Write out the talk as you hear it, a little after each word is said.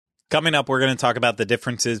Coming up, we're going to talk about the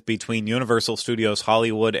differences between Universal Studios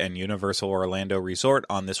Hollywood and Universal Orlando Resort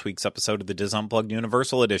on this week's episode of the Dis Unplugged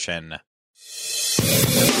Universal Edition.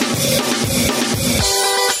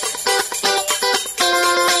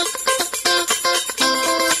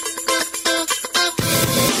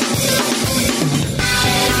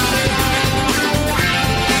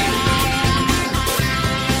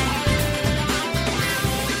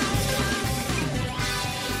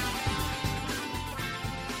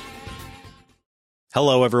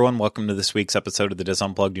 Hello, everyone. Welcome to this week's episode of the Dis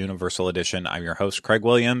Unplugged Universal Edition. I'm your host, Craig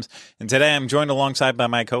Williams, and today I'm joined alongside by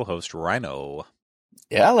my co-host, Rhino.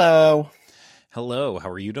 Hello. Hello. How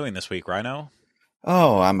are you doing this week, Rhino?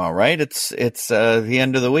 Oh, I'm all right. It's the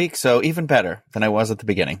end of the week, so even better than I was at the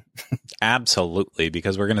beginning. Absolutely,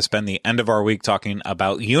 because we're going to spend the end of our week talking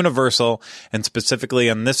about Universal, and specifically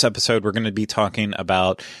on this episode, we're going to be talking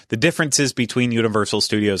about the differences between Universal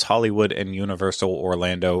Studios Hollywood and Universal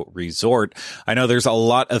Orlando Resort. I know there's a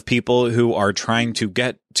lot of people who are trying to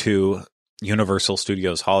get to Universal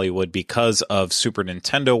Studios Hollywood because of Super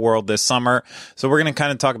Nintendo World this summer, so we're going to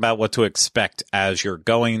kind of talk about what to expect as you're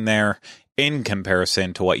going there in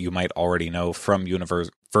comparison to what you might already know from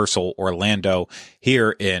Universal Orlando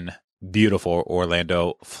here in beautiful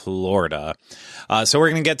Orlando, Florida. So we're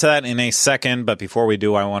going to get to that in a second, but before we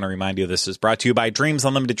do, I want to remind you this is brought to you by Dreams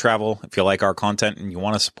Unlimited Travel. If you like our content and you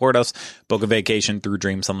want to support us, book a vacation through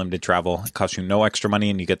Dreams Unlimited Travel. It costs you no extra money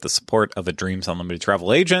and you get the support of a Dreams Unlimited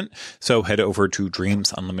Travel agent. So head over to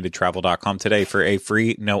dreamsunlimitedtravel.com today for a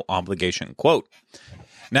free, no obligation quote.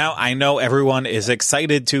 Now, I know everyone is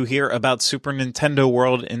excited to hear about Super Nintendo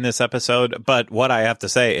World in this episode, but what I have to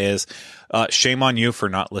say is shame on you for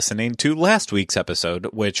not listening to last week's episode,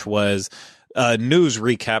 which was a news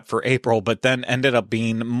recap for April, but then ended up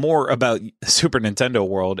being more about Super Nintendo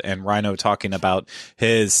World and Rhino talking about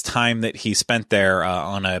his time that he spent there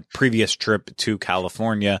on a previous trip to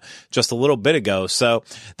California just a little bit ago. So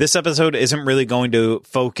this episode isn't really going to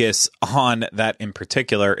focus on that in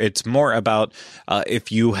particular. It's more about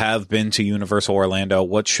if you have been to Universal Orlando,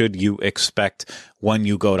 what should you expect when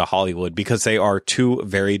you go to Hollywood? Because they are two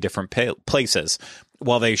very different places.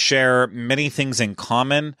 While they share many things in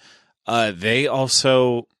common, they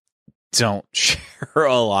also don't share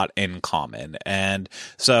a lot in common. And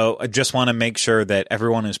so I just want to make sure that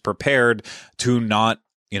everyone is prepared to not,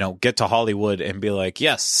 get to Hollywood and be like,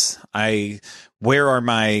 yes, where are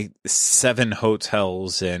my 7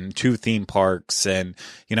 hotels and 2 theme parks and,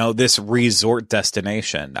 this resort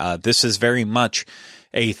destination? This is very much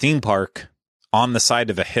a theme park on the side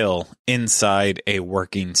of a hill inside a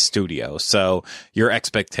working studio. So your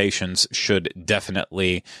expectations should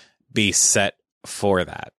definitely be set for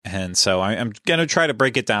that. And so I'm going to try to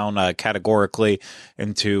break it down categorically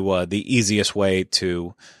into the easiest way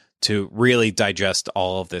to really digest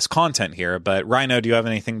all of this content here. But Rhino, do you have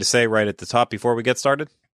anything to say right at the top before we get started?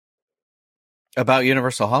 About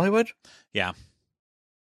Universal Hollywood? Yeah.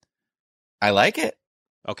 I like it.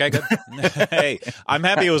 Okay, good. Hey, I'm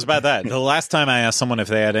happy it was about that. The last time I asked someone if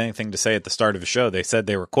they had anything to say at the start of the show, they said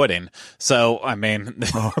they were quitting. So, I mean,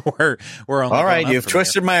 we're on. All right, you've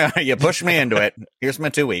twisted you pushed me into it. Here's my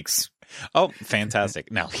 2 weeks. Oh,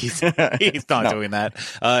 fantastic! No, he's not doing that.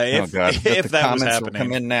 If that was happening,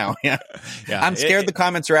 come in now. Yeah. I'm scared the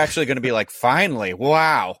comments are actually going to be like, finally,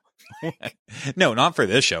 wow. No, not for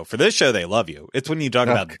this show. For this show, they love you. It's when you talk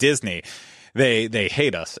about Disney, they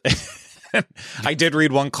hate us. I did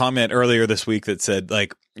read one comment earlier this week that said,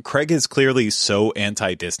 like, Craig is clearly so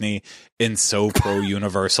anti-Disney and so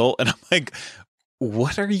pro-Universal. And I'm like,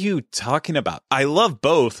 what are you talking about? I love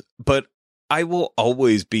both, but I will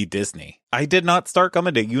always be Disney. I did not start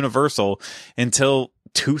coming to Universal until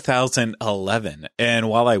 2011. And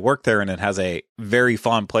while I work there and it has a very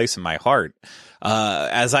fond place in my heart,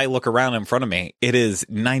 as I look around in front of me, it is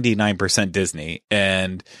 99% Disney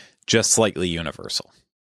and just slightly Universal.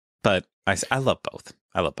 But I love both.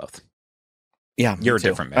 I love both. Yeah, you're a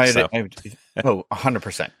different mix.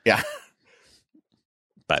 100%. Yeah.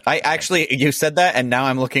 But you said that, and now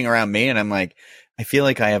I'm looking around me, and I'm like, I feel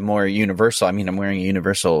like I have more Universal. I mean, I'm wearing a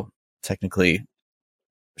Universal technically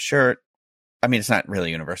shirt. I mean, it's not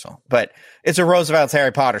really Universal, but it's a Roosevelt's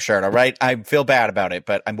Harry Potter shirt. All right, I feel bad about it,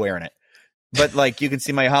 but I'm wearing it. But like, you can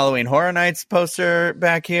see my Halloween Horror Nights poster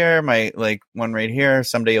back here. My one right here.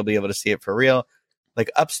 Someday you'll be able to see it for real. Like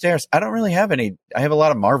upstairs, I don't really have any. I have a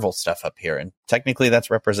lot of Marvel stuff up here, and technically that's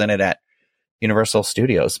represented at Universal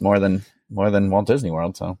Studios more than Walt Disney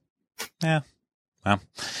World. So, yeah, well,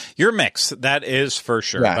 your mix, that is for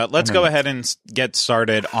sure. Yeah, but let's go ahead and get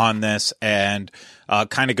started on this. And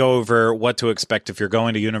kind of go over what to expect if you're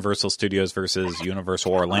going to Universal Studios versus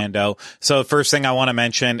Universal Orlando. So the first thing I want to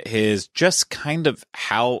mention is just kind of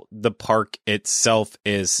how the park itself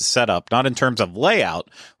is set up, not in terms of layout.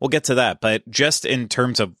 We'll get to that, but just in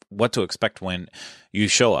terms of what to expect when you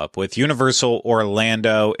show up. With Universal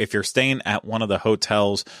Orlando, if you're staying at one of the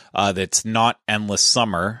hotels that's not Endless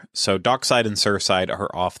Summer, so Dockside and Surfside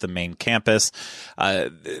are off the main campus.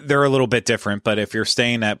 They're a little bit different, but if you're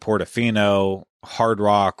staying at Portofino, Hard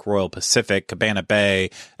Rock, Royal Pacific, Cabana Bay,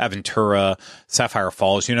 Aventura, Sapphire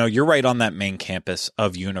Falls, you're right on that main campus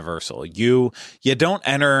of Universal. You don't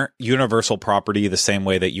enter Universal property the same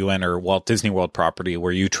way that you enter Walt Disney World property,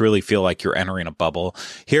 where you truly feel like you're entering a bubble.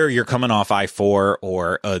 Here, you're coming off I-4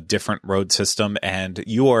 or a different road system, and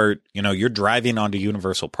you're driving onto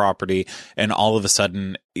Universal property, and all of a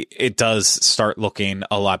sudden, it does start looking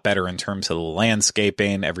a lot better in terms of the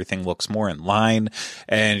landscaping. Everything looks more in line,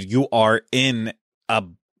 and you are in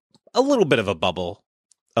a little bit of a bubble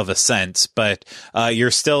of a sense, but you're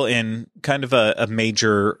still in kind of a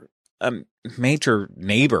major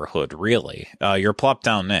neighborhood, really. You're plopped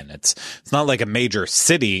down in. It's not like a major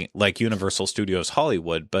city like Universal Studios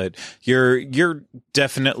Hollywood, but you're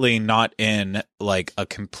definitely not in like a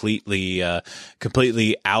completely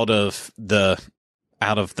out of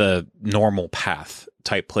the normal path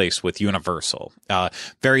type place with Universal.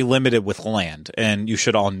 Very limited with land, and you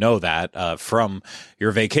should all know that from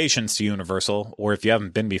your vacations to Universal, or if you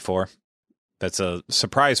haven't been before, that's a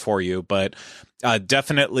surprise for you. But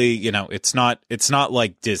definitely, it's not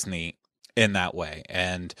like Disney in that way.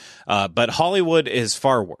 And but Hollywood is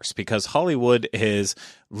far worse, because Hollywood is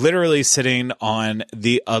literally sitting on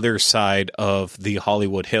the other side of the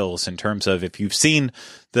Hollywood Hills, in terms of, if you've seen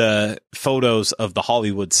the photos of the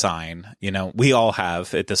Hollywood sign, we all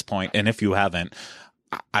have at this point, and if you haven't,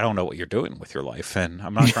 I don't know what you're doing with your life, and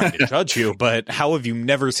I'm not trying to judge you, but how have you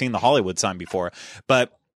never seen the Hollywood sign before?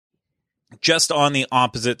 But just on the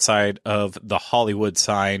opposite side of the Hollywood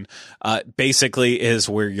sign, basically is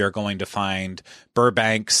where you're going to find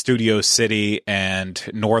Burbank, Studio City, and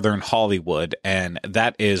Northern Hollywood. And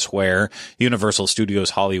that is where Universal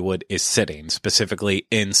Studios Hollywood is sitting, specifically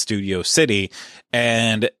in Studio City.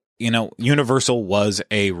 And Universal was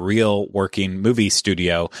a real working movie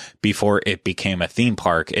studio before it became a theme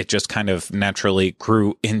park. It just kind of naturally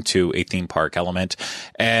grew into a theme park element.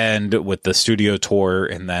 And with the studio tour,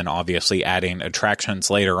 and then obviously adding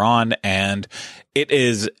attractions later on, and it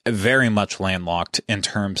is very much landlocked in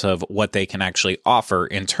terms of what they can actually offer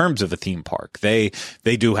in terms of a theme park. They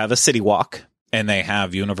do have a city walk, and they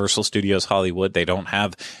have Universal Studios Hollywood. They don't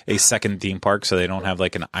have a second theme park, so they don't have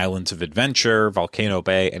like an Islands of Adventure, Volcano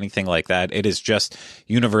Bay, anything like that. It is just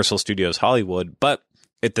Universal Studios Hollywood. But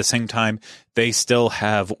at the same time, they still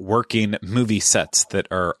have working movie sets that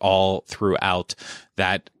are all throughout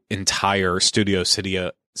that entire Studio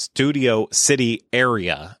City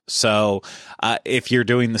area. So if you're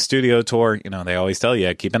doing the studio tour, they always tell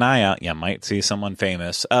you, keep an eye out. You might see someone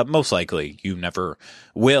famous. Most likely you never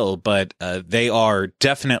will, but they are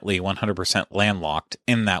definitely 100% landlocked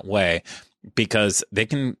in that way, because they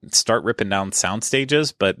can start ripping down sound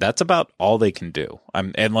stages, but that's about all they can do.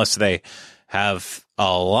 Unless they have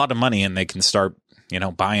a lot of money and they can start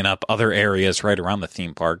buying up other areas right around the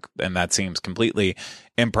theme park, and that seems completely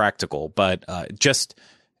impractical. But just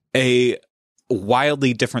a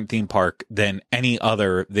wildly different theme park than any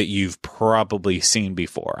other that you've probably seen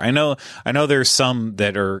before. I know there's some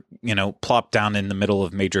that are, plopped down in the middle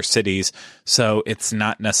of major cities, so it's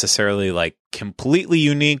not necessarily like completely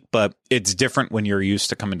unique, but it's different when you're used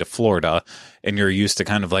to coming to Florida and you're used to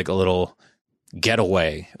kind of like a little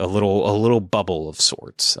getaway, a little bubble of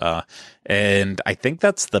sorts. And I think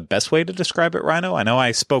that's the best way to describe it, Rhino. I know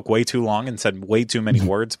I spoke way too long and said way too many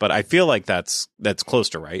words, but I feel like that's close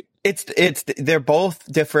to right. They're both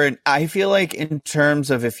different. I feel like in terms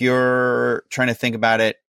of, if you're trying to think about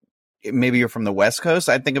it, maybe you're from the West Coast,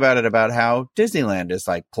 I'd think about it about how Disneyland is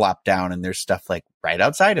like plopped down and there's stuff like right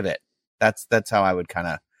outside of it. That's how I would kind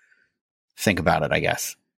of think about it, I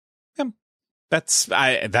guess.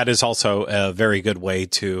 That is also a very good way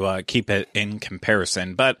to keep it in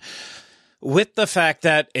comparison. But with the fact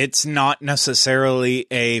that it's not necessarily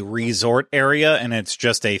a resort area and it's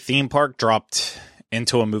just a theme park dropped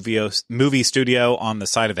into a movie studio on the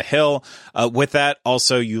side of a hill, with that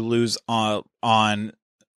also you lose on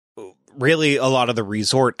really a lot of the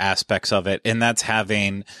resort aspects of it, and that's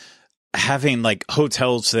having like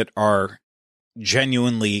hotels that are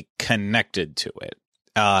genuinely connected to it.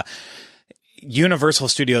 Universal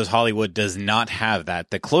Studios Hollywood does not have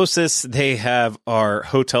that. The closest they have are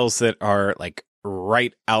hotels that are like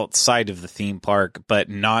right outside of the theme park, but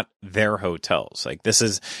not their hotels. Like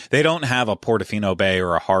they don't have a Portofino Bay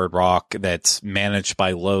or a Hard Rock that's managed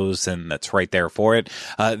by Lowe's and that's right there for it.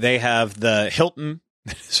 They have the Hilton.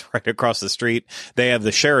 It's right across the street. They have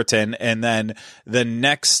the Sheraton, and then the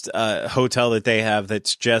next hotel that they have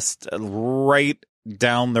that's just right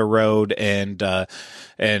down the road and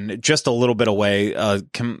just a little bit away.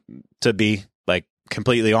 To be like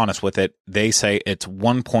completely honest with it, they say it's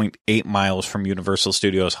 1.8 miles from Universal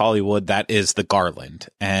Studios Hollywood. That is the Garland,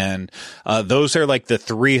 and those are like the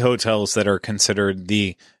three hotels that are considered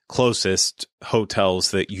the closest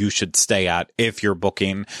hotels that you should stay at if you're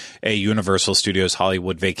booking a Universal Studios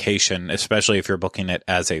Hollywood vacation, especially if you're booking it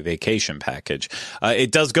as a vacation package.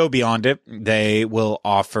 It does go beyond it. They will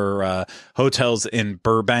offer hotels in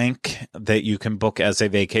Burbank that you can book as a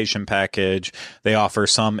vacation package. They offer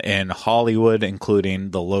some in Hollywood,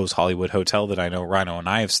 including the Lowe's Hollywood Hotel that I know Rhino and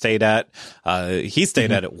I have stayed at. He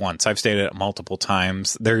stayed at it once. I've stayed at it multiple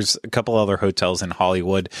times. There's a couple other hotels in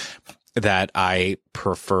Hollywood that I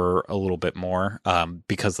prefer a little bit more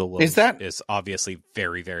because the Lowe's is obviously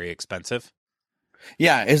very, very expensive.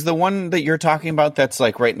 Yeah. Is the one that you're talking about that's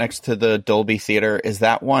like right next to the Dolby Theater, is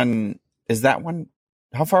that one,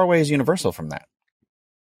 how far away is Universal from that?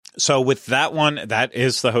 So with that one, that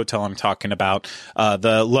is the hotel I'm talking about.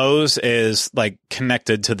 The Lowe's is like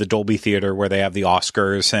connected to the Dolby Theater where they have the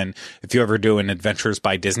Oscars. And if you ever do an Adventures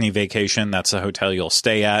by Disney vacation, that's the hotel you'll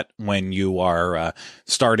stay at when you are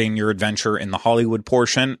starting your adventure in the Hollywood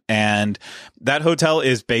portion. And that hotel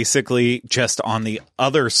is basically just on the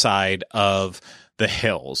other side of the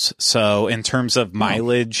hills. So in terms of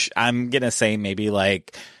mileage, I'm going to say maybe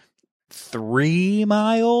like 3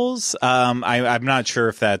 miles. I'm not sure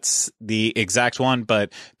if that's the exact one,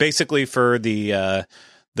 but basically for the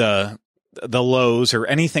Lowe's or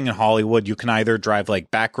anything in Hollywood, you can either drive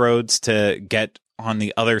like back roads to get on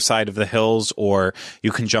the other side of the hills, or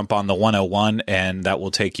you can jump on the 101 and that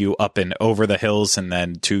will take you up and over the hills and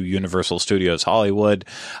then to Universal Studios Hollywood.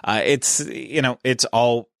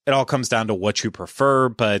 It all comes down to what you prefer,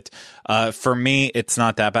 but for me, it's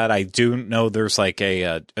not that bad. I do know there's like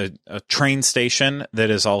a train station that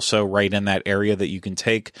is also right in that area that you can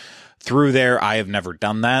take through there. I have never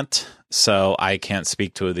done that, so I can't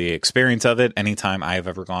speak to the experience of it. Anytime I have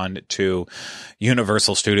ever gone to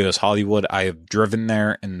Universal Studios Hollywood, I have driven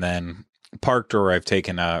there and then parked, or I've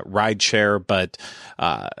taken a ride share, but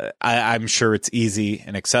I'm sure it's easy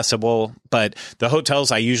and accessible. But the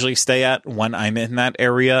hotels I usually stay at when I'm in that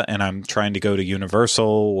area and I'm trying to go to Universal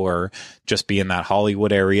or just be in that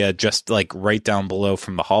Hollywood area, just like right down below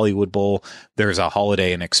from the Hollywood Bowl, there's a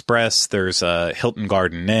Holiday Inn Express, there's a Hilton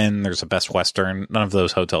Garden Inn, there's a Best Western. None of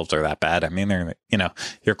those hotels are that bad. I mean, they're,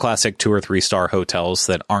 your classic 2 or 3 star hotels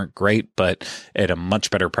that aren't great, but at a much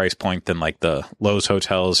better price point than like the Lowe's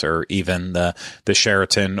hotels or even the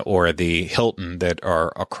Sheraton or the Hilton that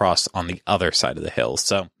are across on the other side of the hill.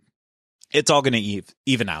 So it's all going to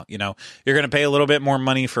even out. You're going to pay a little bit more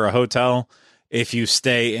money for a hotel if you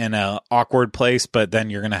stay in a awkward place, but then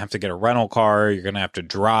you're going to have to get a rental car. You're going to have to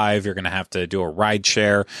drive. You're going to have to do a ride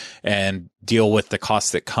share and deal with the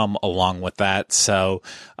costs that come along with that. So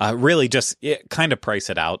really just kind of price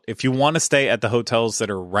it out. If you want to stay at the hotels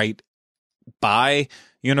that are right by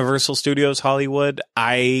Universal Studios Hollywood,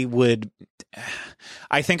 I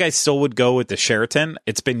think I still would go with the Sheraton.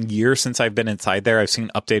 It's been years since I've been inside there. I've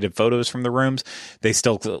seen updated photos from the rooms. They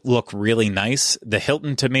still look really nice. The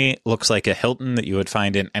Hilton to me looks like a Hilton that you would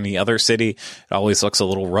find in any other city. It always looks a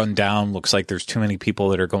little run down, looks like there's too many people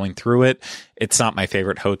that are going through it. It's not my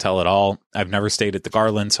favorite hotel at all. I've never stayed at the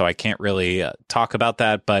Garland, so I can't really talk about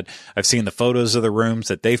that, but I've seen the photos of the rooms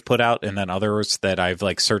that they've put out and then others that I've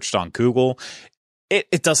like searched on Google.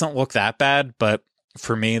 It doesn't look that bad, but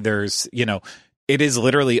for me, there's, it is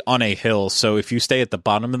literally on a hill. So if you stay at the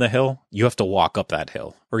bottom of the hill, you have to walk up that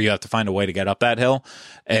hill, or you have to find a way to get up that hill.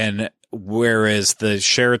 And whereas the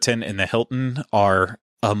Sheraton and the Hilton are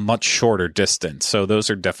a much shorter distance. So those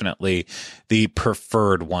are definitely the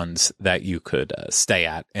preferred ones that you could stay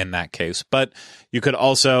at in that case. But you could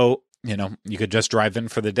also, you could just drive in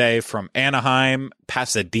for the day from Anaheim,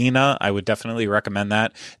 Pasadena. I would definitely recommend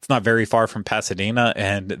that. It's not very far from Pasadena,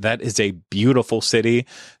 and that is a beautiful city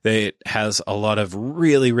that has a lot of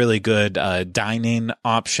really, really good dining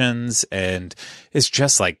options. And it's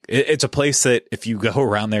just like, it's a place that if you go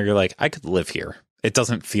around there, you're like, I could live here. It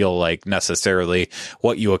doesn't feel like necessarily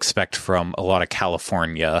what you expect from a lot of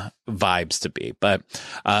California vibes to be. But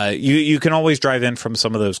you can always drive in from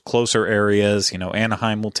some of those closer areas.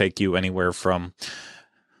 Anaheim will take you anywhere from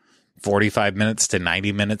 45 minutes to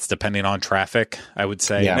 90 minutes, depending on traffic, I would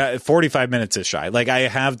say. Yeah. 45 minutes is shy. Like, I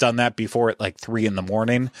have done that before at like 3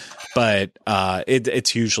 a.m, but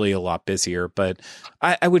it's usually a lot busier. But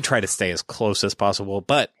I would try to stay as close as possible.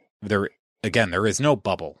 But there is no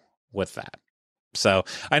bubble with that. So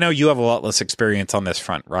I know you have a lot less experience on this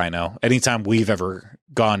front, Rhino. Anytime we've ever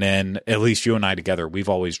gone in, at least you and I together, we've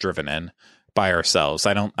always driven in by ourselves.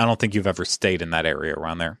 I don't think you've ever stayed in that area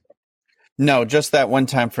around there. No, just that one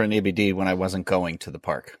time for an ABD when I wasn't going to the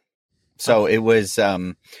park. So it was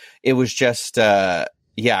just,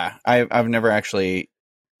 I've never actually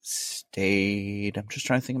stayed. I'm just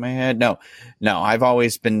trying to think in my head. No, I've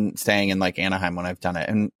always been staying in like Anaheim when I've done it.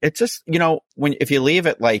 And it's just, if you leave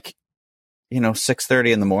at like,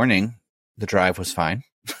 6:30 in the morning, the drive was fine.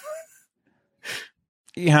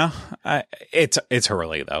 Yeah, it's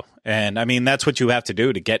early though. And I mean, that's what you have to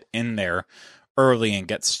do to get in there early and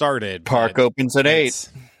get started. Park opens at 8.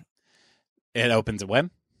 It opens at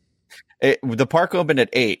when? The park opened at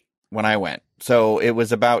 8 when I went. So it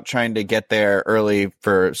was about trying to get there early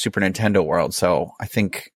for Super Nintendo World. So I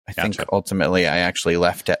think ultimately I actually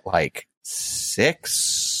left at like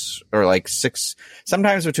 6 or like 6,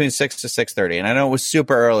 sometimes between 6 to 6:30. And I know it was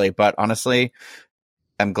super early, but honestly,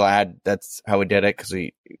 I'm glad that's how we did it because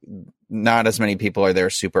not as many people are there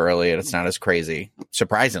super early and it's not as crazy.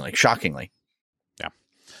 Surprisingly, shockingly. Yeah.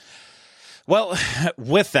 Well,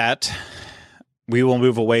 with that, we will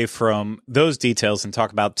move away from those details and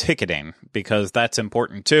talk about ticketing because that's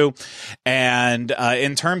important too. And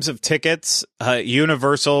in terms of tickets,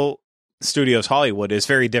 Universal Studios Hollywood is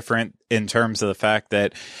very different in terms of the fact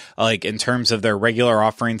that, like, in terms of their regular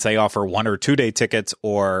offerings, they offer 1 or 2 day tickets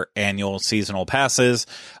or annual seasonal passes.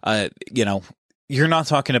 You're not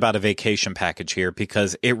talking about a vacation package here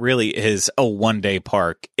because it really is a 1-day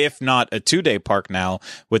park, if not a 2-day park now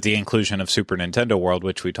with the inclusion of Super Nintendo World,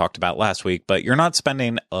 which we talked about last week, but you're not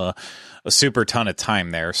spending a super ton of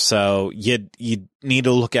time there. So you need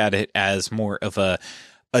to look at it as more of a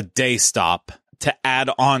day stop to add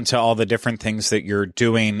on to all the different things that you're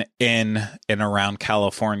doing in and around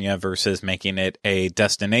California versus making it a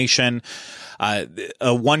destination. A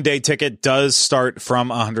 1-day ticket does start from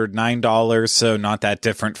 $109, so not that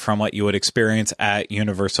different from what you would experience at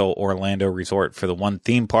Universal Orlando Resort for the one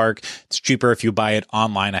theme park. It's cheaper if you buy it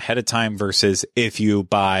online ahead of time versus if you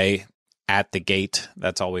buy at the gate.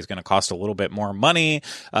 That's always going to cost a little bit more money.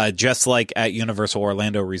 Just like at Universal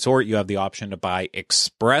Orlando Resort, you have the option to buy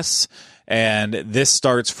Express, and this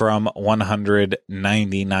starts from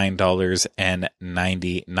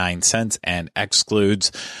 $199.99 and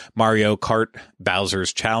excludes Mario Kart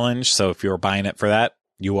Bowser's Challenge. So if you're buying it for that,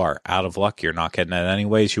 you are out of luck. You're not getting it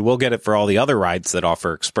anyways. You will get it for all the other rides that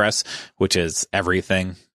offer Express, which is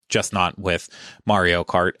everything, just not with Mario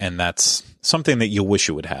Kart. And that's something that you wish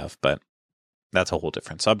you would have, but that's a whole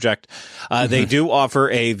different subject. They do offer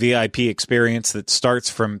a VIP experience that starts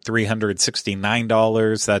from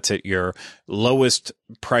 $369. That's at your lowest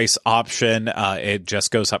price option. It just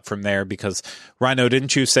goes up from there because, Rhino,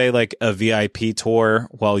 didn't you say like a VIP tour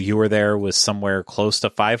while you were there was somewhere close to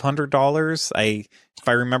 $500? If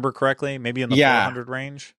I remember correctly, maybe in the 400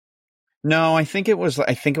 range. No, I think it was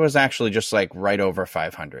actually just like right over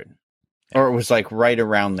 500. Or it was like right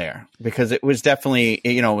around there because it was definitely,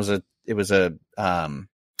 it was a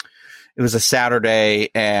Saturday,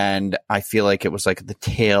 and I feel like it was like the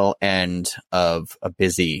tail end of a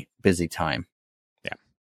busy time. Yeah.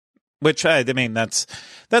 Which, I mean, that's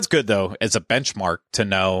good though, as a benchmark to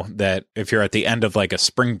know that if you're at the end of like a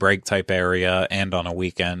spring break type area and on a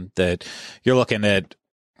weekend that you're looking at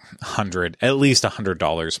at least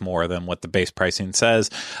 $100 more than what the base pricing says.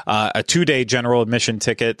 A 2-day general admission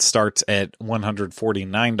ticket starts at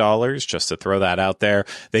 $149, just to throw that out there.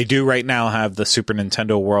 They do right now have the Super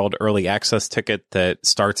Nintendo World early access ticket that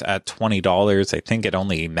starts at $20. I think it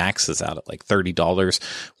only maxes out at like $30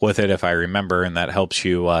 with it, if I remember, and that helps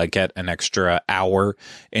you get an extra hour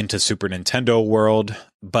into Super Nintendo World.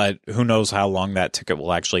 But who knows how long that ticket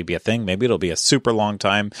will actually be a thing. Maybe it'll be a super long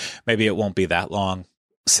time. Maybe it won't be that long.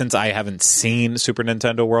 Since I haven't seen Super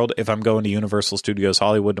Nintendo World, if I'm going to Universal Studios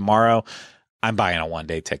Hollywood tomorrow, I'm buying a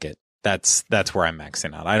 1-day ticket. That's where I'm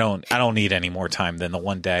maxing out. I don't need any more time than the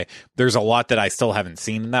 1 day. There's a lot that I still haven't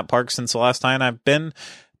seen in that park since the last time I've been,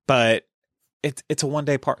 but it's a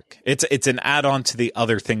 1-day park. It's an add-on to the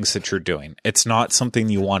other things that you're doing. It's not something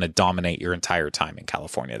you want to dominate your entire time in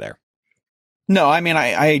California there. No, I mean,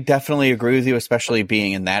 I definitely agree with you, especially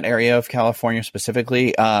being in that area of California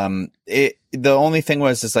specifically. The only thing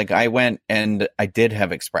is like I went and I did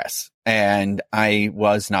have Express, and I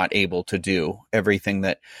was not able to do everything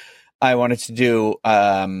that I wanted to do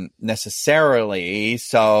necessarily.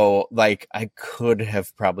 So like I could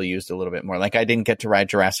have probably used a little bit more. Like I didn't get to ride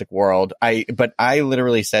Jurassic World. But I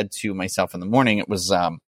literally said to myself in the morning, it was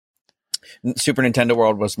Super Nintendo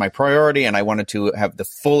World was my priority, and I wanted to have the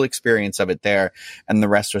full experience of it there, and the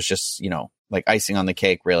rest was just, you know, like icing on the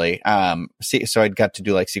cake, really. So I got to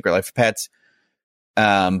do like Secret Life of Pets.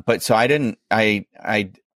 But so I didn't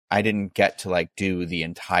get to like do the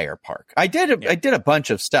entire park. I did a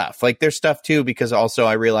bunch of stuff. Like there's stuff too, because also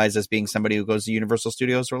I realize, as being somebody who goes to Universal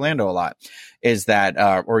Studios Orlando a lot, is that,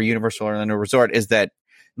 or Universal Orlando Resort, is that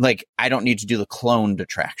like, I don't need to do the cloned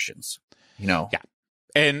attractions, you know? Yeah.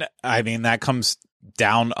 And I mean, that comes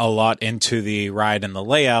down a lot into the ride and the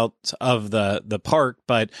layout of the park.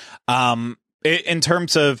 But, in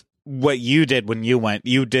terms of what you did when you went,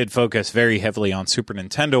 you did focus very heavily on Super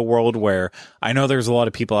Nintendo World, where I know there's a lot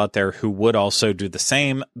of people out there who would also do the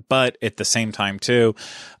same, but at the same time too,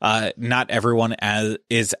 not everyone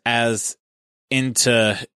is as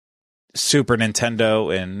into Super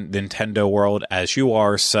Nintendo and Nintendo World as you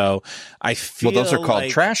are. So I feel those are called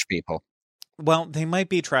trash people. Well, they might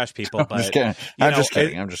be trash people, but I'm just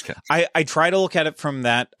kidding. I try to look at it from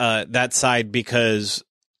that side, because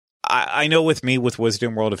I know with me, with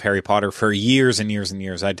Wizarding World of Harry Potter, for years and years and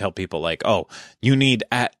years, I'd tell people like, oh, you need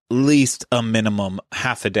at least a minimum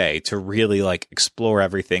half a day to really like explore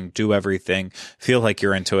everything, do everything, feel like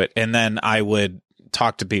you're into it. And then I would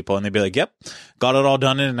talk to people and they'd be like, yep, got it all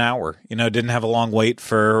done in an hour. You know, didn't have a long wait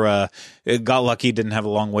for, got lucky, didn't have a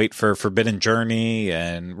long wait for Forbidden Journey,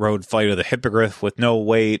 and rode Flight of the Hippogriff with no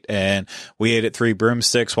wait. And we ate at 3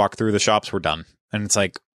 broomsticks, walked through the shops, we're done. And it's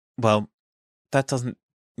like, well,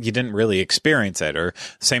 you didn't really experience it. Or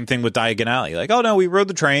same thing with Diagon Alley. Like, oh no, we rode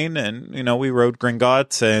the train, and, you know, we rode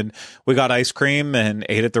Gringotts, and we got ice cream and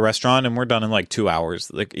ate at the restaurant, and we're done in like 2 hours.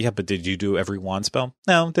 Like, yeah, but did you do every wand spell?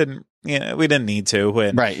 No, didn't. Yeah, we didn't need to.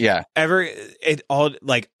 And right, yeah.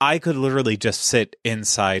 I could literally just sit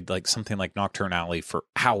inside like something like Nocturne Alley for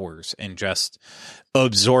hours and just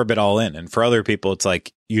absorb it all in. And for other people, it's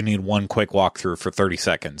like you need one quick walkthrough for 30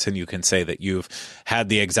 seconds and you can say that you've had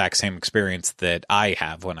the exact same experience that I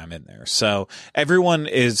have when I'm in there. So everyone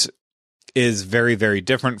is very, very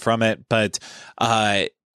different from it. But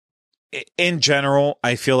in general,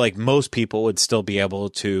 I feel like most people would still be able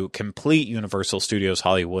to complete Universal Studios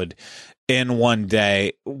Hollywood in one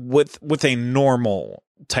day with a normal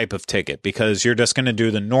type of ticket, because you're just going to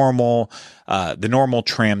do the normal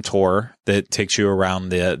tram tour that takes you around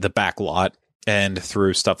the back lot and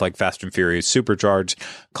through stuff like Fast and Furious Supercharged,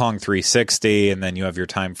 Kong 360, and then you have your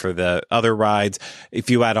time for the other rides.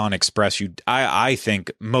 If you add on Express, I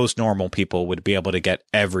think most normal people would be able to get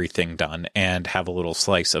everything done and have a little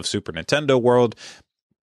slice of Super Nintendo World.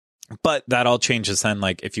 But that all changes then.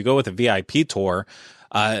 Like if you go with a VIP tour,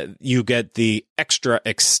 you get the extra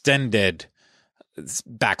extended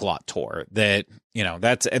backlot tour that, you know,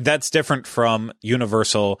 that's different from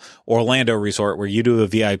Universal Orlando Resort, where you do a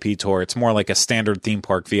VIP tour. It's more like a standard theme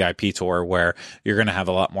park VIP tour where you're going to have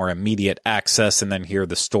a lot more immediate access and then hear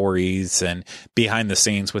the stories and behind the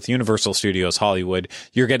scenes. With Universal Studios Hollywood,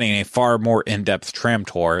 you're getting a far more in-depth tram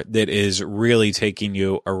tour that is really taking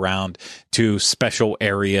you around to special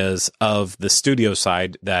areas of the studio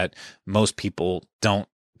side that most people don't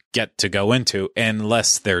get to go into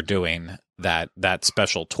unless they're doing that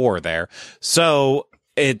special tour there. So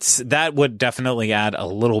that would definitely add a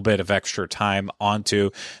little bit of extra time onto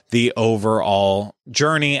the overall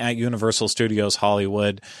journey at Universal Studios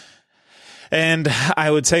Hollywood. And I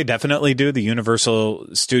would say definitely do the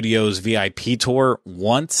Universal Studios VIP tour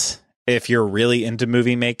once if you're really into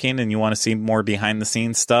movie making and you want to see more behind the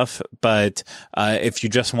scenes stuff. But if you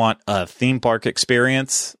just want a theme park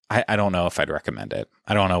experience, I don't know if I'd recommend it.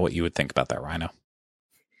 I don't know what you would think about that, Rhino.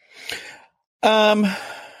 No,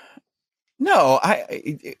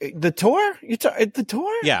 the tour? The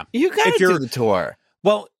tour? Yeah. You gotta do the tour.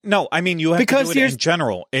 Well, no, I mean, you have to do it in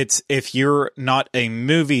general. It's if you're not a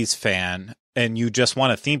movies fan and you just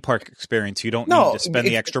want a theme park experience, you don't need to spend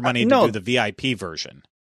the extra money to do the VIP version.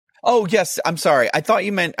 Oh, yes. I'm sorry. I thought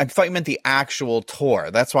you meant the actual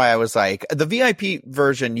tour. That's why I was like, the VIP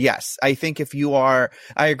version. Yes. I think I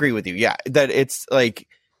agree with you. Yeah. That it's like,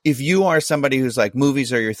 if you are somebody who's like,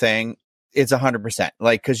 movies are your thing, it's 100%.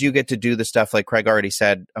 Like, cause you get to do the stuff like Craig already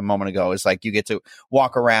said a moment ago, is like, you get to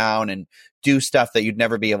walk around and do stuff that you'd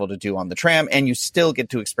never be able to do on the tram. And you still get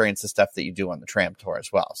to experience the stuff that you do on the tram tour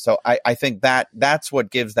as well. So I think that's what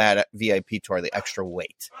gives that VIP tour the extra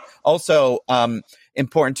weight. Also,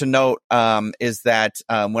 important to note, is that,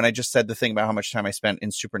 when I just said the thing about how much time I spent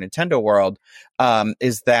in Super Nintendo World,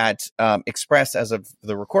 is that, Express, as of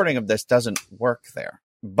the recording of this, doesn't work there.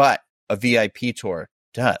 But a VIP tour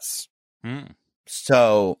does. Mm.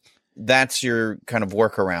 So that's your kind of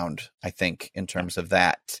workaround, I think, in terms of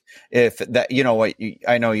that. If that, you know what,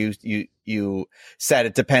 I know you said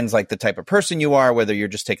it depends like the type of person you are, whether you're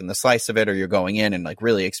just taking the slice of it or you're going in and like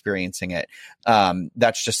really experiencing it.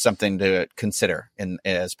 That's just something to consider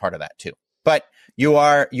as part of that too. But you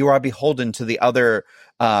are beholden to the other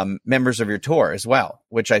members of your tour as well,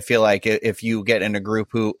 which I feel like if you get in a group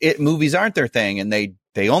who movies aren't their thing and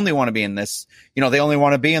they only want to be in this, you know, they only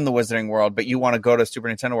want to be in the Wizarding World, but you want to go to Super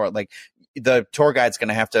Nintendo World, like the tour guide's going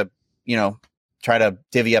to have to, you know, try to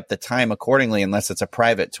divvy up the time accordingly unless it's a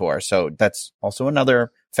private tour. So that's also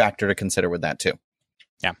another factor to consider with that too.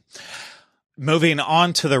 Yeah. Moving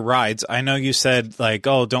on to the rides. I know you said like,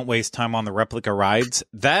 oh, don't waste time on the replica rides.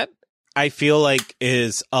 That I feel like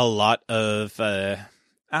is a lot of,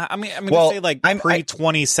 I'm going to say like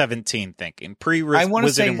pre-2017 thinking,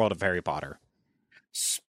 pre-Wizarding World of Harry Potter.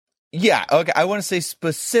 Yeah, okay. I want to say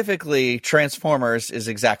specifically Transformers is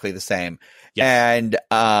exactly the same. Yes. And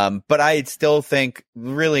but I still think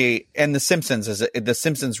really, and the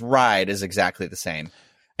Simpsons ride is exactly the same.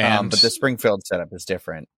 But the Springfield setup is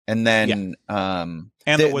different. And then and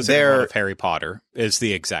the Wizarding World of Harry Potter is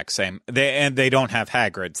the exact same. They don't have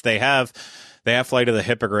Hagrid's. They have Flight of the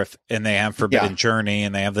Hippogriff and they have Forbidden Journey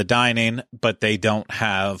and they have the dining, but they don't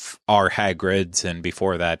have our Hagrid's and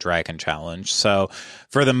before that Dragon Challenge. So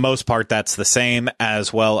for the most part, that's the same,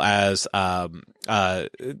 as well as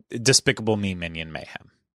Despicable Me Minion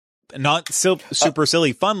Mayhem. Not Super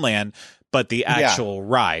Silly Funland, but the actual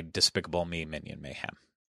ride, Despicable Me Minion Mayhem.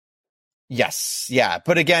 Yes. Yeah.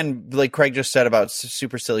 But again, like Craig just said about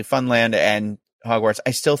Super Silly Funland and Hogwarts,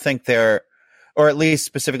 I still think or at least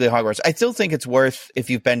specifically Hogwarts, I still think it's worth, if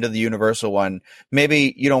you've been to the Universal one,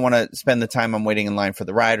 maybe you don't want to spend the time on waiting in line for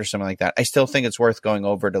the ride or something like that. I still think it's worth going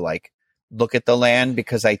over to like look at the land,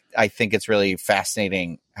 because I think it's really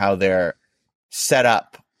fascinating how they're set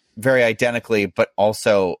up very identically, but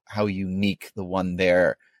also how unique the one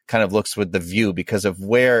there kind of looks with the view, because of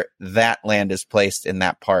where that land is placed in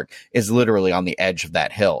that park is literally on the edge of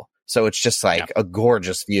that hill. So it's just like a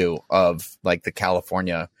gorgeous view of like the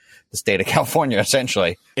state of California,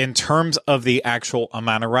 essentially. In terms of the actual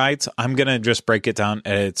amount of rides, I'm going to just break it down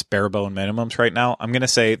at its bare bone minimums right now. I'm going to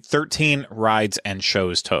say 13 rides and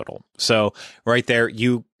shows total. So right there,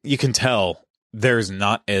 you can tell there's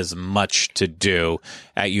not as much to do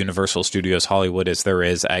at Universal Studios Hollywood as there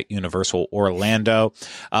is at Universal Orlando.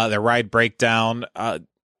 The ride breakdown,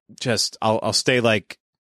 I'll stay like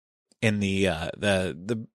in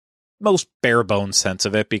the most bare bones sense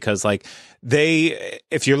of it, because like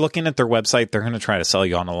if you're looking at their website, they're going to try to sell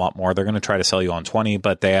you on a lot more. They're going to try to sell you on 20,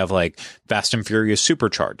 but they have like Fast and Furious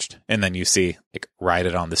Supercharged. And then you see like Ride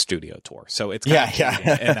It on the Studio Tour. So it's in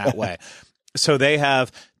that way. So they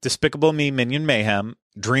have Despicable Me Minion Mayhem,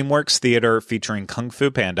 DreamWorks Theater featuring Kung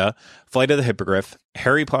Fu Panda, Flight of the Hippogriff,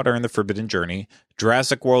 Harry Potter and the Forbidden Journey,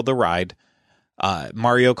 Jurassic World the Ride,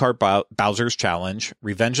 Mario Kart Bowser's Challenge,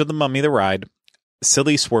 Revenge of the Mummy the Ride,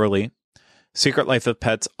 Silly Swirly, Secret Life of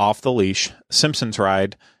Pets Off the Leash, Simpsons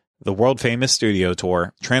Ride, the World Famous Studio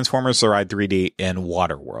Tour, Transformers the Ride 3D, and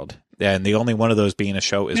Waterworld. And the only one of those being a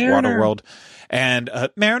show is Mariner. Waterworld. And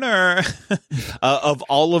Mariner, of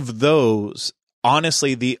all of those,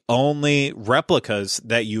 honestly, the only replicas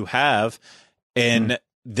that you have in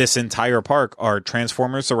this entire park are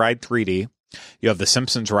Transformers the Ride 3D. You have the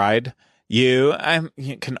Simpsons Ride.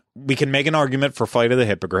 We can make an argument for Flight of the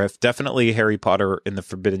Hippogriff, definitely Harry Potter and the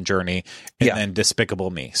Forbidden Journey, and then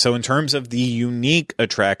Despicable Me. So in terms of the unique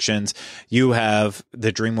attractions, you have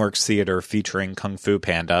the DreamWorks Theater featuring Kung Fu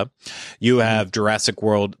Panda. You have Jurassic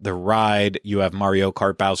World, the ride. You have Mario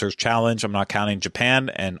Kart Bowser's Challenge. I'm not counting Japan,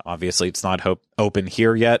 and obviously it's not open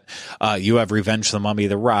here yet. You have Revenge of the Mummy,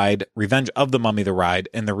 the ride.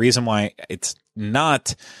 And the reason why it's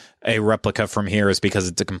not a replica from here is because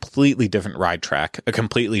it's a completely different ride track, a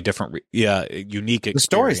completely different, unique experience. The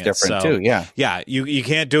story's different too. Yeah. Yeah. You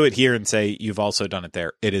can't do it here and say you've also done it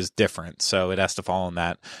there. It is different. So it has to fall on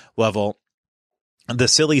that level. The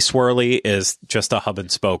Silly Swirly is just a hub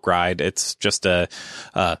and spoke ride. It's just a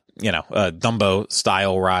Dumbo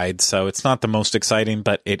style ride. So it's not the most exciting,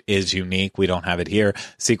 but it is unique. We don't have it here.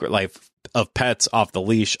 Secret Life of Pets Off the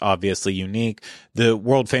Leash, obviously unique. The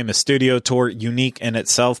World Famous Studio Tour, unique in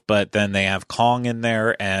itself, but then they have Kong in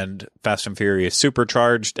there and Fast and Furious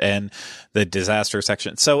Supercharged and the disaster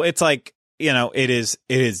section. So it's like, it is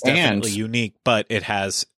definitely unique, but it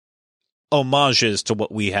has homages to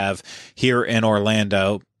what we have here in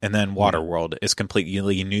Orlando, and then Waterworld is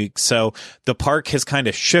completely unique. So the park has kind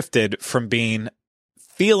of shifted from being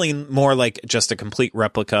feeling more like just a complete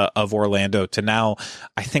replica of Orlando to now,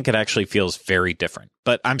 I think it actually feels very different.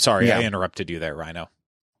 But I'm sorry, I interrupted you there, Rhino.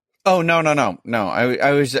 Oh, no.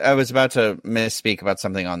 I was about to misspeak about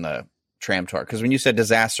something on the tram tour, because when you said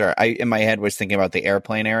disaster, I in my head was thinking about the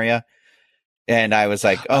airplane area, and I was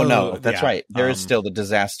like, oh no, that's right. There is still the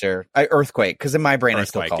disaster earthquake, because in my brain I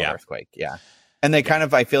still call it earthquake. Yeah, and they kind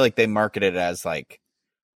of, I feel like they market it as like,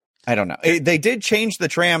 I don't know. They did change the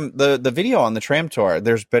tram, the video on the tram tour.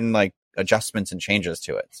 There's been like adjustments and changes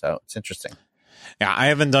to it, so it's interesting. Yeah, I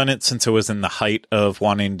haven't done it since it was in the height of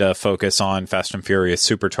wanting to focus on Fast and Furious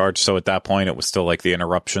Supercharged. So at that point, it was still like the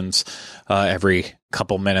interruptions every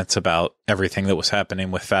couple minutes about everything that was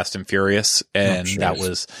happening with Fast and Furious. And that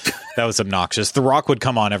was obnoxious. The Rock would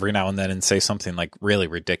come on every now and then and say something like really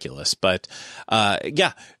ridiculous. But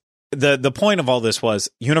yeah, the point of all this was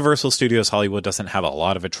Universal Studios Hollywood doesn't have a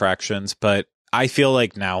lot of attractions, but I feel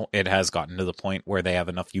like now it has gotten to the point where they have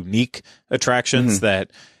enough unique attractions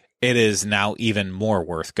that it is now even more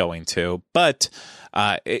worth going to. But,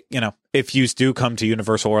 if you do come to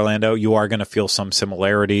Universal Orlando, you are going to feel some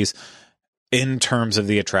similarities in terms of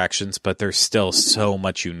the attractions, but there's still so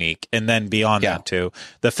much unique. And then beyond that, too,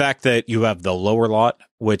 the fact that you have the lower lot,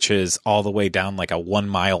 which is all the way down like a 1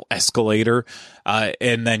 mile escalator,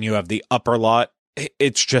 and then you have the upper lot.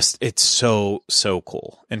 It's so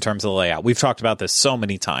cool in terms of the layout. We've talked about this so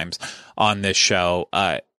many times on this show.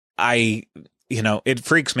 It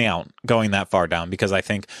freaks me out going that far down, because I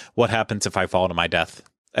think, what happens if I fall to my death?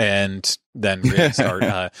 And then really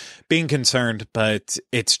start being concerned. But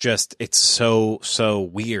it's so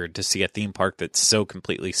weird to see a theme park that's so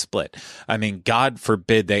completely split. I mean, God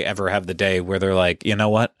forbid they ever have the day where they're like, you know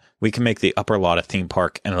what? We can make the upper lot a theme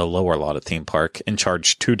park and a lower lot a theme park and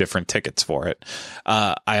charge 2 different tickets for it.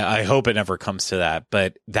 I hope it never comes to that.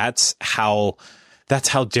 But that's how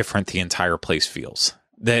different the entire place feels.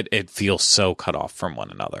 That it feels so cut off from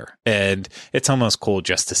one another. And it's almost cool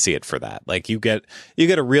just to see it for that. Like you get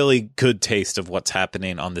a really good taste of what's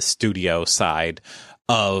happening on the studio side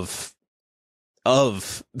of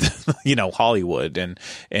Hollywood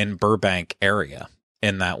and Burbank area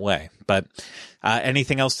in that way. But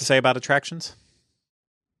anything else to say about attractions?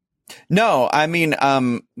 No, I mean,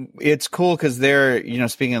 it's cool because they're,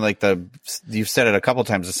 speaking of like you've said it a couple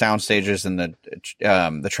times, the sound stages and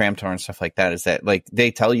the tram tour and stuff like that, is that like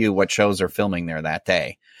they tell you what shows are filming there that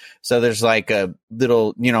day. So there's like a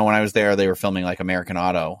little, when I was there, they were filming like American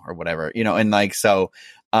Auto or whatever, and like, so,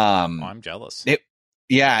 I'm jealous.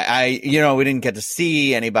 Yeah, we didn't get to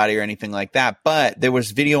see anybody or anything like that, but there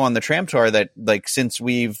was video on the tram tour that, like, since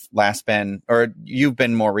we've last been, or you've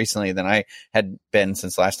been more recently than I had been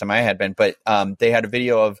since last time I had been, but they had a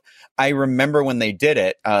video of, I remember when they did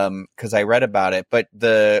it, because I read about it, but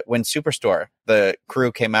when Superstore, the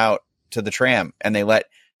crew came out to the tram and they let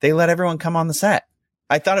everyone come on the set.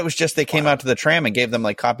 I thought it was just they came out to the tram and gave them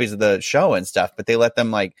like copies of the show and stuff, but they let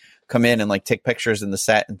them like come in and like take pictures in the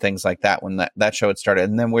set and things like that when that show had started.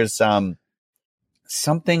 And then was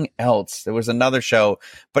something else. There was another show,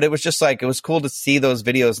 but it was just like, it was cool to see those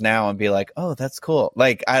videos now and be like, oh, that's cool.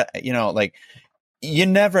 Like, you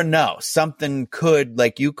never know. Something could,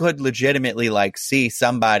 like, you could legitimately like see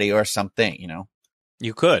somebody or something,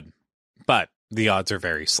 You could, but the odds are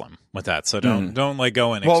very slim with that. So don't like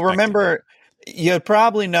go in. Well, remember, you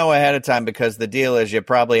probably know ahead of time, because the deal is you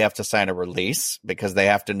probably have to sign a release, because they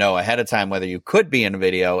have to know ahead of time whether you could be in a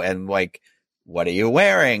video and like, what are you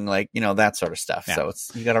wearing? Like, that sort of stuff. Yeah. So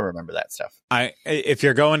you got to remember that stuff. If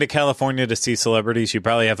you're going to California to see celebrities, you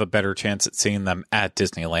probably have a better chance at seeing them at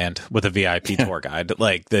Disneyland with a VIP tour guide,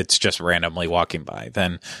 like that's just randomly walking by,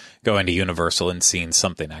 than going to Universal and seeing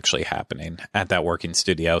something actually happening at that working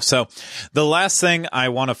studio. So the last thing I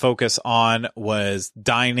want to focus on was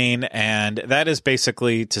dining. And that is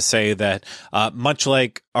basically to say that much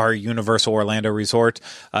like our Universal Orlando Resort,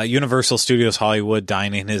 Universal Studios Hollywood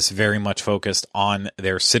dining is very much focused on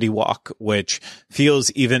their City Walk, which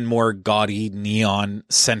feels even more gaudy, neon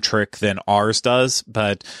centric than ours does.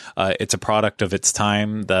 But it's a product of its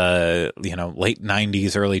time, the late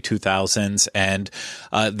 90s, early 2000s. And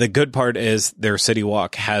the good part is their City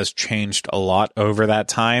Walk has changed a lot over that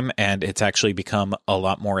time, and it's actually become a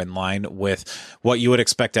lot more in line with what you would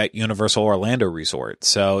expect at Universal Orlando Resort.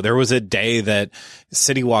 So there was a day that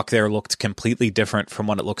City City Walk there looked completely different from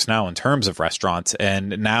what it looks now in terms of restaurants.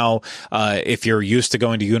 And now, if you're used to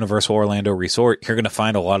going to Universal Orlando Resort, you're going to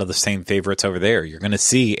find a lot of the same favorites over there. You're going to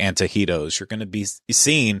see Antojitos. You're going to be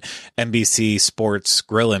seeing NBC Sports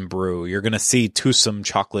Grill and Brew. You're going to see Tusum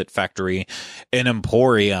Chocolate Factory in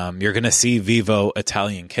Emporium. You're going to see Vivo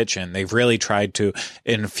Italian Kitchen. They've really tried to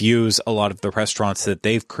infuse a lot of the restaurants that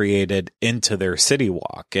they've created into their City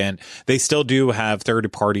Walk. And they still do have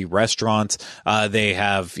third-party restaurants. They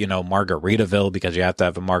have, Margaritaville, because you have to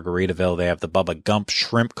have a Margaritaville. They have the Bubba Gump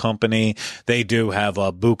Shrimp Company. They do have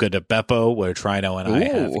a Buca de Beppo, which Rhino and I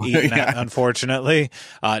have eaten at, unfortunately.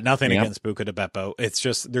 Nothing against Buca de Beppo. It's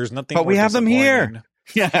just, there's nothing. But we have them here.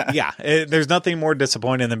 Yeah. There's nothing more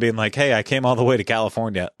disappointing than being like, hey, I came all the way to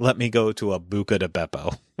California. Let me go to a Buca de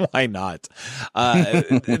Beppo. Why not?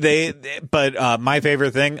 But my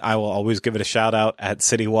favorite thing, I will always give it a shout out at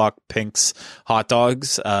City Walk Pink's Hot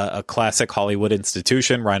Dogs, a classic Hollywood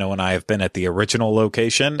institution. Rhino and I have been at the original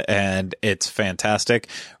location, and it's fantastic.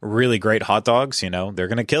 Really great hot dogs. They're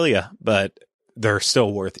going to kill you, but they're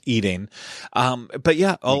still worth eating. But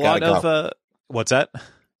yeah, a lot of, what's that?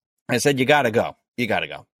 I said, you got to go. You got to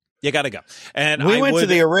go. You got to go. And we went to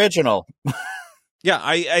the original. Yeah,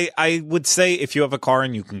 I would say if you have a car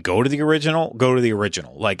and you can go to the original, go to the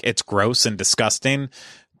original. Like, it's gross and disgusting,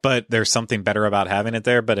 but there's something better about having it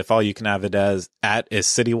there. But if all you can have it is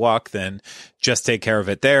City Walk, then just take care of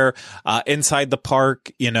it there. Inside the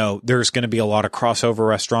park, there's going to be a lot of crossover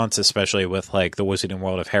restaurants, especially with like the Wizarding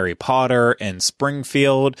World of Harry Potter and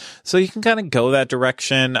Springfield. So you can kind of go that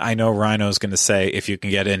direction. I know Rhino's going to say if you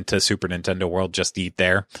can get into Super Nintendo World, just eat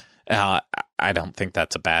there. I don't think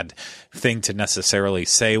that's a bad thing to necessarily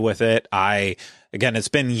say with it. Again, it's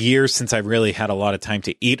been years since I've really had a lot of time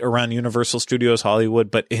to eat around Universal Studios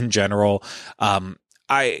Hollywood, but in general,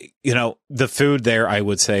 the food there, I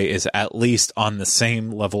would say, is at least on the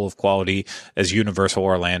same level of quality as Universal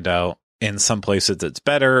Orlando. In some places it's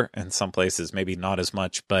better, in some places maybe not as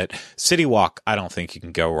much, but City Walk, I don't think you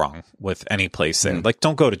can go wrong with any place there. Like,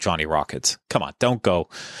 don't go to Johnny Rockets. Come on, don't go.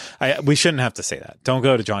 We shouldn't have to say that. Don't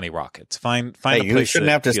go to Johnny Rockets. Find a place. You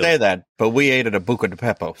shouldn't have to say that, but we ate at a Buca de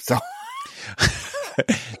Beppo, so.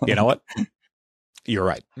 You know what? You're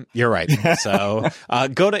right. So,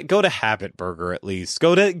 go to Habit Burger at least.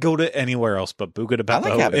 Go to anywhere else but Buca de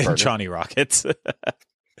Beppo and Johnny Rockets.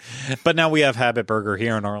 But now we have Habit Burger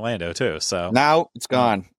here in Orlando too. So now it's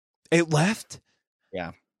gone. It left.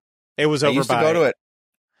 Yeah, it was over by. To go to it.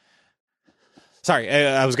 Sorry,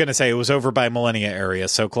 I was going to say it was over by Millennia area,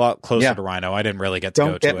 so closer to Rhino. I didn't really get to go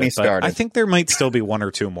to it. Don't get me started. I think there might still be one or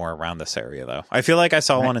two more around this area, though. I feel like I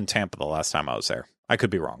saw one in Tampa the last time I was there. I could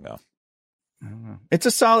be wrong though. It's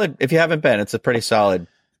a solid. If you haven't been, it's a pretty solid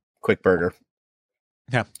quick burger.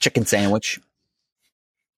 Yeah, chicken sandwich.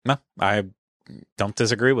 No, I don't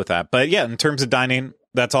disagree with that. But yeah, in terms of dining,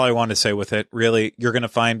 that's all I want to say with it. Really, you're going to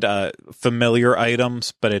find familiar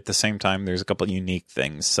items, but at the same time, there's a couple of unique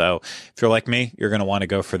things. So if you're like me, you're going to want to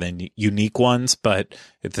go for the unique ones, but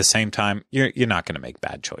at the same time, you're not going to make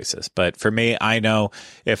bad choices. But for me, I know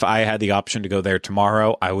if I had the option to go there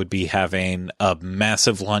tomorrow, I would be having a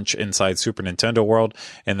massive lunch inside Super Nintendo World,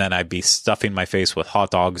 and then I'd be stuffing my face with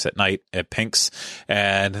hot dogs at night at Pink's.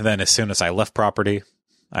 And then as soon as I left property,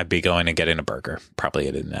 I'd be going and getting a burger, probably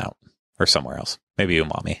at In-N-Out or somewhere else. Maybe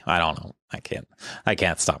Umami. I don't know. I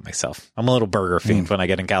can't stop myself. I'm a little burger fiend when I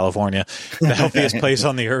get in California. The healthiest place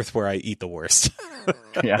on the earth where I eat the worst.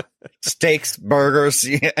 Yeah. Steaks, burgers,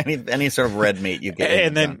 any sort of red meat you get.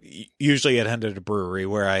 And then usually it ended at a brewery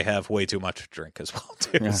where I have way too much to drink as well,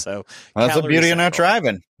 too. Yeah. So that's the beauty of not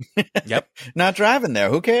driving. Yep. Not driving there.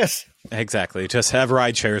 Who cares? Exactly. Just have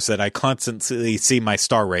ride shares that I constantly see my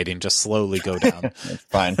star rating just slowly go down. That's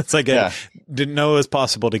fine. It's like didn't know it was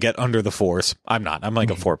possible to get under the 4s. I'm not. I'm like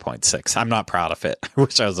a 4.6. I'm not proud of it. I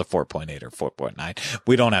wish I was a 4.8 or 4.9.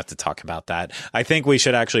 We don't have to talk about that. I think we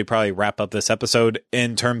should actually probably wrap up this episode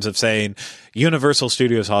in terms of saying Universal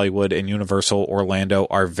Studios Hollywood and Universal Orlando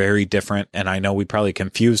are very different. And I know we probably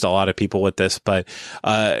confused a lot of people with this, but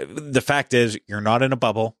the fact is you're not in a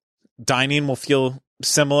bubble. Dining will feel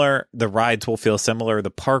similar. The rides will feel similar. The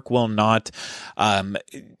park will not.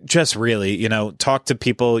 Just really, talk to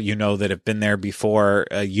people, that have been there before.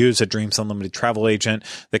 Use a Dreams Unlimited travel agent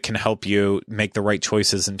that can help you make the right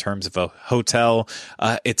choices in terms of a hotel.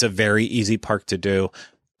 It's a very easy park to do.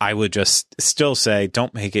 I would just still say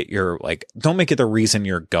don't make it the reason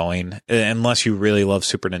you're going, unless you really love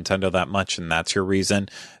Super Nintendo that much and that's your reason,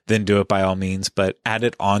 then do it by all means, but add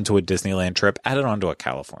it onto a Disneyland trip, add it onto a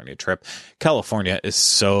California trip. California is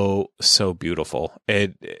so, so beautiful.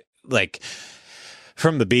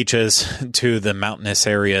 from the beaches to the mountainous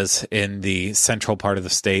areas in the central part of the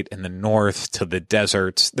state, in the north to the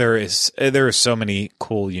deserts. There are so many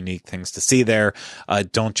cool, unique things to see there.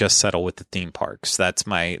 Don't just settle with the theme parks. That's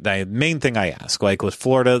the main thing I ask. Like with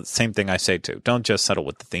Florida, same thing I say too. Don't just settle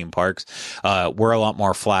with the theme parks. We're a lot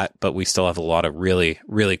more flat, but we still have a lot of really,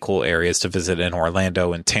 really cool areas to visit in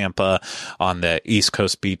Orlando and Tampa on the East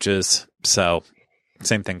Coast beaches. So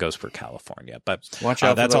same thing goes for California. But watch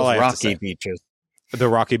out that's for those all I have rocky to say. beaches. The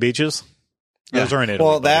rocky beaches? Those are in Italy.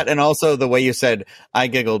 Well, that and also the way you said, I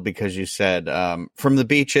giggled because you said from the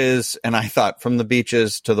beaches, and I thought from the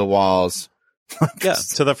beaches to the walls. Yeah,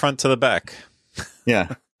 to the front, to the back.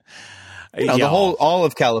 Yeah. The whole, all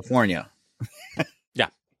of California. Yeah,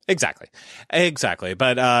 exactly.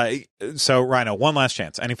 But so, Rhino, one last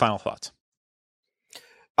chance. Any final thoughts?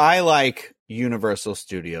 I like Universal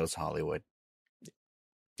Studios Hollywood.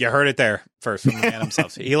 You heard it there first from the man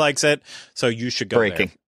himself. He likes it, so you should go there.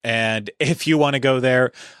 And if you want to go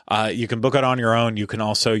there, you can book it on your own. You can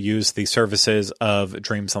also use the services of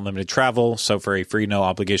Dreams Unlimited Travel. So for a free, no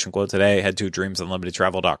obligation quote today, head to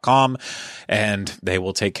dreamsunlimitedtravel.com and they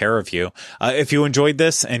will take care of you. If you enjoyed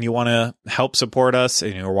this and you want to help support us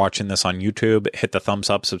and you're watching this on YouTube, hit the thumbs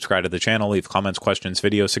up, subscribe to the channel, leave comments, questions,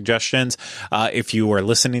 video suggestions. If you are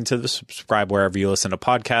listening to this, subscribe wherever you listen to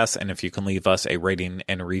podcasts. And if you can leave us a rating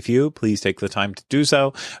and review, please take the time to do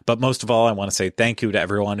so. But most of all, I want to say thank you to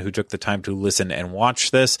everyone who took the time to listen and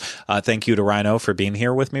watch this. Thank you to Rhino for being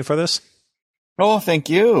here with me for this. Oh, thank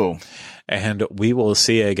you. And we will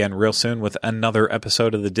see you again real soon with another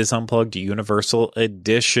episode of the Dis Unplugged Universal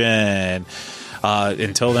Edition.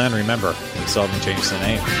 Until then, remember, we still haven't changed the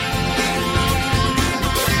name.